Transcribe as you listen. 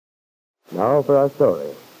Now for our story.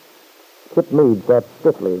 Kitt Meade sat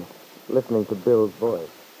stiffly, listening to Bill's voice.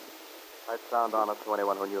 I'd sound honest to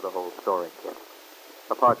anyone who knew the whole story, Kitt.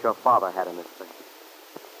 The part your father had in this thing.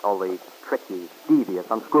 All the tricky, devious,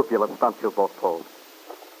 unscrupulous stunts you both pulled.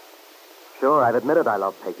 Sure, I've admitted I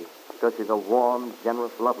love Peggy, because she's a warm,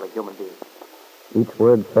 generous, lovely human being. Each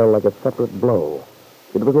word fell like a separate blow.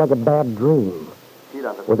 It was like a bad dream. She'd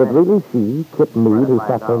understand. Was it really she, Kitt Meade, who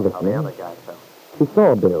sat there how the listening? other guy felt. She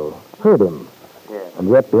saw Bill, heard him. Yes. And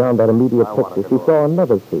yet, beyond that immediate I wanted picture, to she know. saw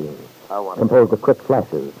another scene, I wanted composed to of quick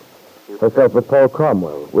flashes. You Herself with Paul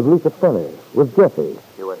Cromwell, with Lisa Fenner, with Jesse,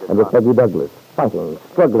 You were and with Peggy Douglas, fighting,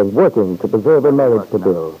 struggling, working to preserve her marriage to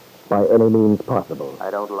Bill by any means possible.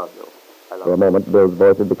 I don't love you. I love For a moment, Bill's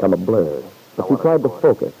voice had become a blur, but I she want a tried to divorce.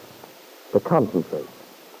 focus, to concentrate.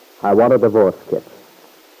 I want a divorce, Kit.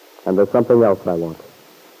 And there's something else I want.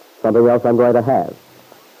 Something else I'm going to have.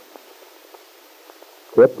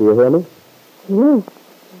 Kit, do you hear me? Yes.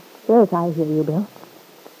 Yes, I hear you, Bill.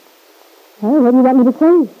 Well, what do you want me to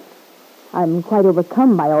say? I'm quite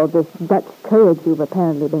overcome by all this Dutch courage you've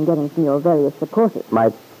apparently been getting from your various supporters. I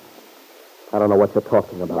don't know what you're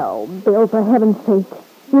talking about. No, Bill, for heaven's sake.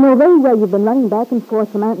 You know very well you've been running back and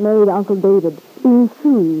forth from Aunt Mary to Uncle David, being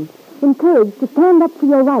soothed, encouraged to stand up for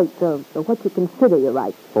your rights, or what you consider your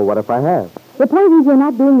rights. Well, what if I have? The point is you're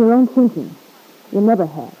not doing your own thinking. You never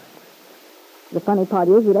have. The funny part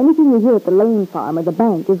is that anything you hear at the Lane farm or the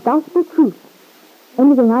bank is gospel truth.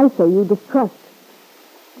 Anything I say you distrust.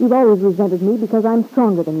 You've always resented me because I'm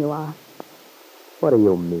stronger than you are. What do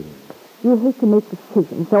you mean? You hate to make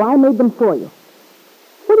decisions, so I made them for you.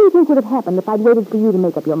 What do you think would have happened if I'd waited for you to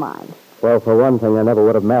make up your mind? Well, for one thing, I never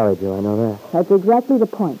would have married you, I know that. That's exactly the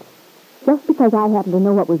point. Just because I happen to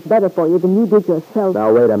know what was better for you than you did yourself,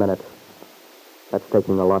 Now, wait a minute. That's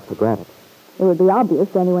taking a lot for granted. it would be obvious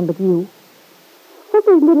to anyone but you. What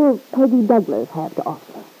does little Peggy Douglas have to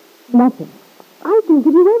offer? Nothing. I can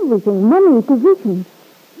give you everything, money, position.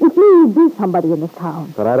 With me, you'd be somebody in this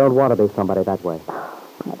town. But I don't want to be somebody that way.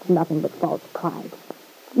 That's nothing but false pride.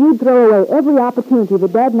 You throw away every opportunity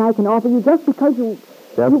that Dad and I can offer you just because you...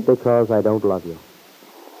 Just because I don't love you.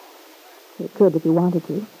 You could if you wanted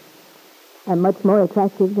to. I'm much more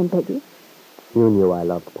attractive than Peggy. You knew I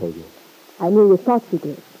loved Peggy. I knew you thought you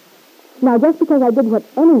did. Now, just because I did what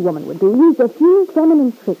any woman would do, used a few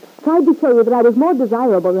feminine tricks, tried to show you that I was more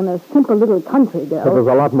desirable than a simple little country girl. It was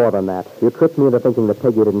a lot more than that. You tricked me into thinking that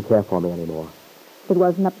Peggy didn't care for me anymore. It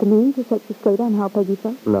wasn't up to me to set you straight on how Peggy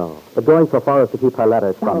felt. No. But going so far as to keep her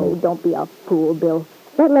letters from Oh, me. don't be a fool, Bill.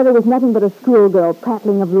 That letter was nothing but a schoolgirl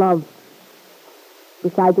prattling of love.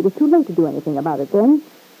 Besides, it was too late to do anything about it then. Do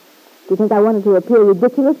you think I wanted to appear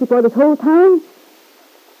ridiculous before this whole time?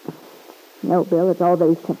 No, Bill, it's all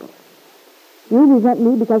very simple. You resent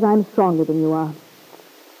me because I'm stronger than you are.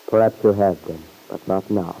 Perhaps you have been, but not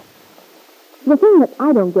now. The thing that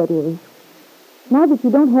I don't get is, now that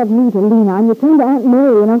you don't have me to lean on, you turn to Aunt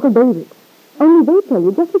Mary and Uncle David. Only they tell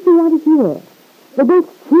you just what you want to hear. They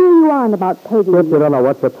both cheer you on about Peggy. Kit, you don't know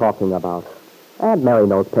what you're talking about. Aunt Mary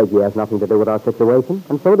knows Peggy has nothing to do with our situation,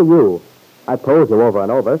 and so do you. I've told you over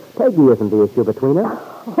and over, Peggy isn't the issue between us.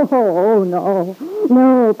 Oh, no.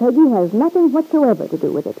 No, Peggy has nothing whatsoever to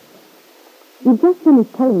do with it. You've just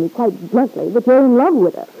finished telling me quite bluntly that you're in love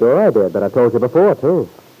with her. Sure I did, but I told you before, too.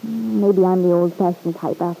 Maybe I'm the old-fashioned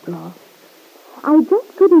type after all. I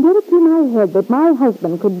just couldn't get it through my head that my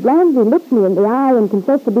husband could blandly look me in the eye and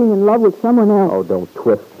confess to being in love with someone else. Oh, don't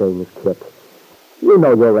twist things, Kit. You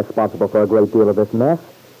know you're responsible for a great deal of this mess.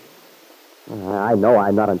 I know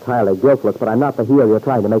I'm not entirely guiltless, but I'm not the heel you're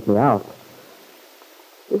trying to make me out.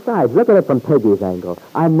 Besides, look at it from Peggy's angle.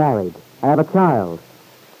 I'm married. I have a child.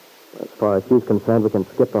 As far as she's concerned, we can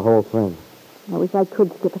skip the whole thing. I wish I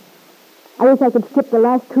could skip it. I wish I could skip the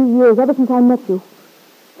last 2 years, ever since I met you.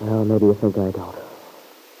 Well, maybe you think I don't.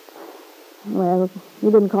 Well,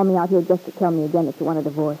 you didn't call me out here just to tell me again that you want a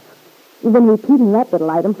divorce. You've been repeating that little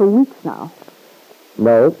item for weeks now.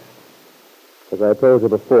 No. As I told you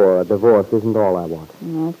before, a divorce isn't all I want.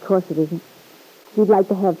 No, of course it isn't. You'd like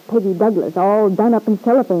to have Peggy Douglas all done up in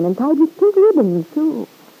cellophane and tied with pink ribbons, too.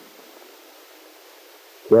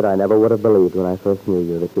 Yet I never would have believed when I first knew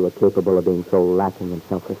you that you were capable of being so lacking in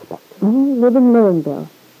self-respect. Well, live and learn, Bill.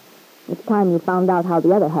 It's time you found out how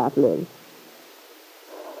the other half lives.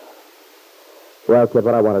 Well, Kid,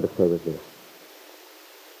 what I wanted to say was this.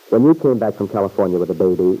 When you came back from California with the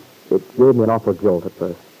baby, it gave me an awful jolt at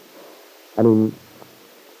first. I mean,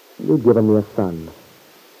 you'd given me a son.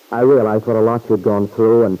 I realized what a lot you'd gone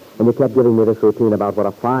through, and you kept giving me this routine about what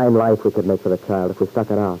a fine life we could make for the child if we stuck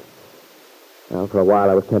it out. Well, for a while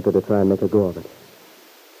I was tempted to try and make a go of it.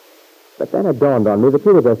 But then it dawned on me that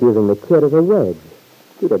you were just using the kid as a wedge.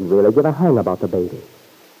 You didn't really give a hang about the baby.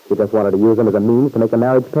 You just wanted to use him as a means to make the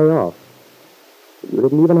marriage pay off. You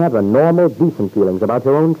didn't even have the normal, decent feelings about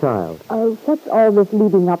your own child. Oh, what's all this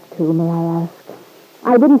leading up to, may I ask?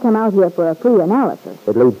 I didn't come out here for a free analysis.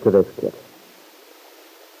 It leads to this, Kitt.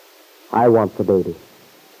 I want the baby.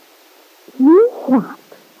 You what?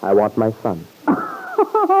 I want my son.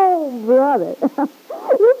 Oh, brother.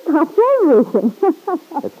 You stopped everything.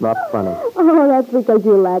 It's not funny. Oh, that's because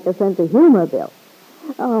you lack a sense of humor, Bill.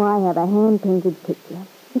 Oh, I have a hand-painted picture.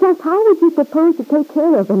 Just how would you propose to take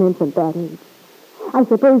care of an infant that age? I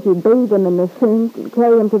suppose you bathe him in the sink and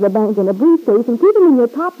carry him to the bank in a briefcase and keep him in your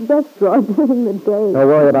top vest drawer during the day. Don't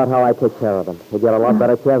worry about how I take care of him. He'll get a lot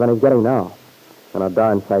better care than he's getting now. And a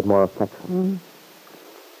darn sight more affection.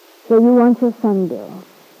 So you want your son, Bill.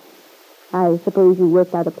 I suppose you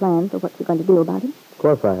worked out a plan for what you're going to do about him? Of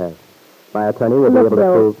course I have. My attorney will be Look, able to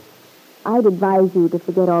Bill, prove... I'd advise you to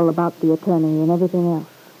forget all about the attorney and everything else.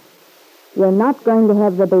 You're not going to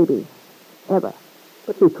have the baby. Ever.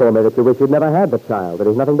 But you told me that you wish you'd never had the child, that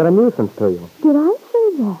he's nothing but a nuisance to you. Did I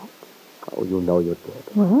say that? Oh, you know you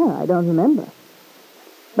did. Well, I don't remember.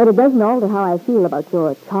 But it doesn't alter how I feel about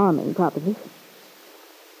your charming proposition.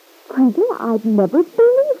 Frankly, I'd never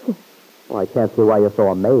believed it. Well, I can't see why you're so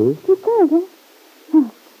amazed. You can't, huh?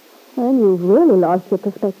 Well, you've really lost your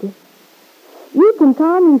perspective. You can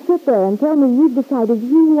calmly sit there and tell me you've decided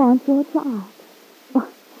you want your child.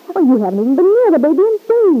 Well, you haven't even been near the baby in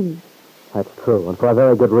days. That's true, and for a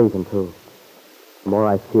very good reason, too. The more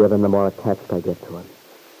I see of him, the more attached I get to him.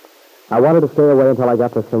 I wanted to stay away until I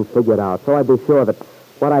got this thing figured out, so I'd be sure that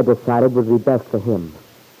what I decided would be best for him.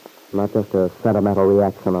 Not just a sentimental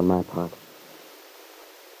reaction on my part.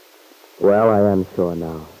 Well, I am sure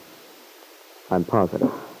now. I'm positive.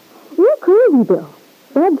 You're crazy, Bill.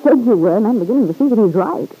 Dad said you were, and I'm beginning to see that he's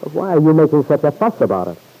right. But why are you making such a fuss about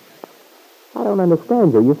it? I don't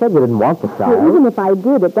understand you. You said you didn't want the child. Well, even if I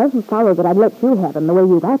did, it doesn't follow that I'd let you have him the way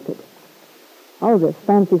you've acted. All this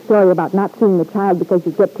fancy story about not seeing the child because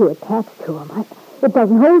you get too attached to him, it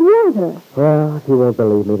doesn't hold water. Well, if you won't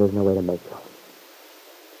believe me, there's no way to make you.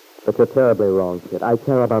 But you're terribly wrong, Kid. I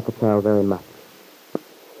care about the child very much.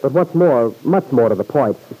 But what's more, much more to the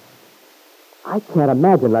point, I can't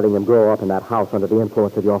imagine letting him grow up in that house under the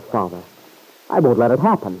influence of your father. I won't let it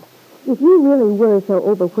happen. If you really were so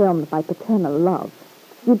overwhelmed by paternal love,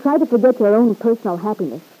 you'd try to forget your own personal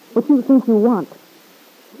happiness, what you think you want.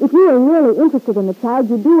 If you were really interested in the child,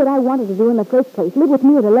 you'd do what I wanted to do in the first place, live with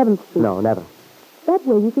me at 11th Street. No, never. That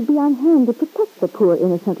way you could be on hand to protect the poor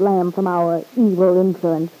innocent lamb from our evil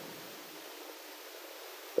influence.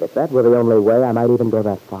 If that were the only way, I might even go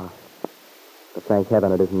that far. But thank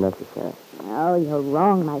heaven it isn't necessary. Oh, you're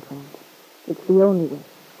wrong, my friend. It's the only way.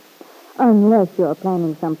 Unless you're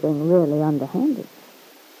planning something really underhanded.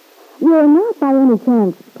 You're not, by any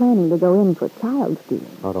chance, planning to go in for child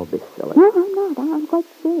stealing. Oh, don't be silly. No, I'm not. I'm quite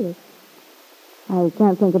serious. I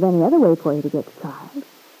can't think of any other way for you to get the child.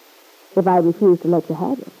 If I refuse to let you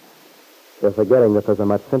have it. You're forgetting that there's a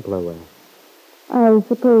much simpler way. I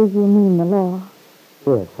suppose you mean the law.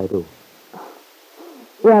 Yes, I do.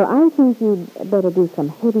 Well, I think you'd better do some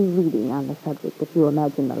heavy reading on the subject if you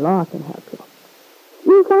imagine the law can help you.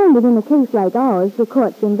 You'll find that in a case like ours, the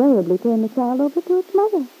courts invariably turn the child over to its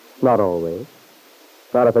mother. Not always.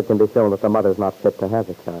 Not if it can be shown that the mother's not fit to have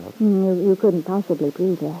the child. You couldn't possibly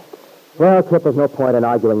prove that. Well, Kip, there's no point in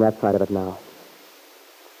arguing that side of it now.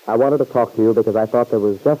 I wanted to talk to you because I thought there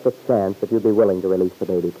was just a chance that you'd be willing to release the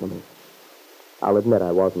baby to me. I'll admit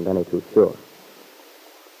I wasn't any too sure.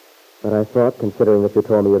 But I thought, considering that you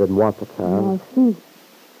told me you didn't want the child... I see.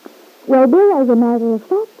 Well, Bill, as a matter of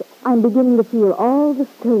fact, I'm beginning to feel all the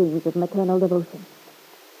stirrings of maternal devotion.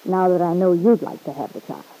 Now that I know you'd like to have the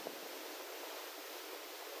child.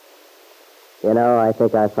 You know, I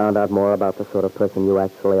think I found out more about the sort of person you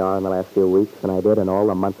actually are in the last few weeks than I did in all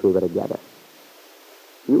the months we were together.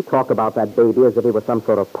 You talk about that baby as if he was some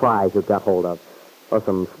sort of prize you got hold of, or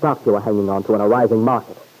some stock you were hanging on to in a rising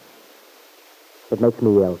market. It makes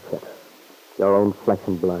me ill, Kit. Your own flesh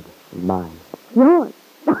and blood, and mine. Yours?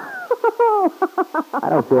 I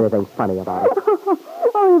don't see anything funny about it.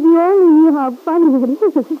 Oh, if you only knew how funny it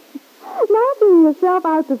is. Knocking yourself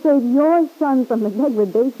out to save your son from the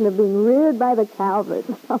degradation of being reared by the Calverts.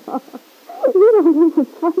 You don't think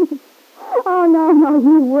it's funny? Oh, no,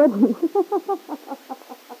 you wouldn't.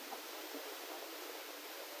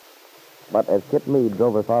 But as Kit Meade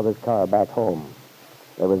drove her father's car back home,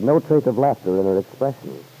 there was no trace of laughter in her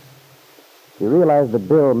expression. She realized that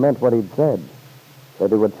Bill meant what he'd said,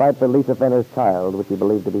 that he would fight for Lisa Fenner's child, which he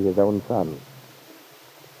believed to be his own son.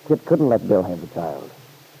 Kit couldn't let Bill have the child.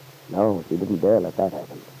 No, she didn't dare let that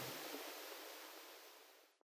happen.